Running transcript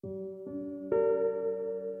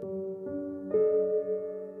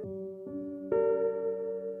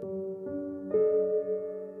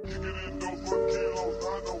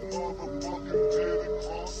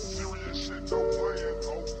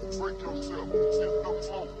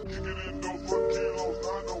Kicking in dope for kilos,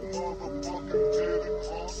 I know motherfucking dead and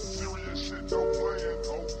crunk. Serious shit, don't play it,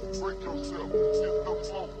 ho. Break yourself, get the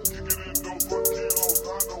flow. Kicking in dope for kilos,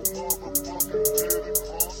 I know motherfucking dead and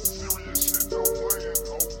crunk. Serious shit, don't play it,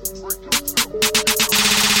 ho. Break yourself, get the flow.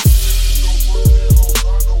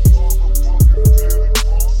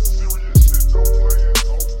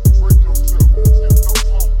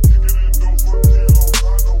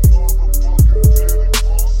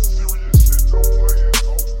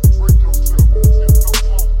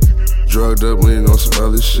 Drugged up, leaning on some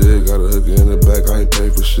other shit. Got a hooker in the back, I ain't pay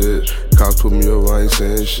for shit. Cops put me over, I ain't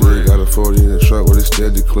saying shit. Got a 40 in the trunk with a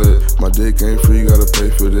steady clip. My dick ain't free, gotta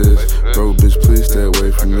pay for this. Bro, bitch, please stay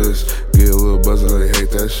away from this. Get a little buzz, and they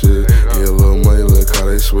hate that shit. Get a little money, look how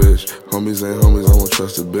they switch. Homies ain't homies, I won't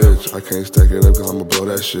trust a bitch. I can't stack it up, cause I'ma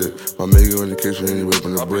blow that shit. My nigga in the kitchen, and he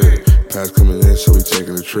whipping the brick. Pass coming in, so we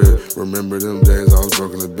taking a trip. Remember them days I was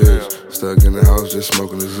broken a bitch. Stuck in the house, just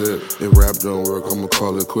smoking a zip. If rap don't work, I'ma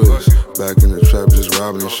call it quits. Back in the trap, just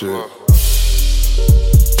robbing and shit.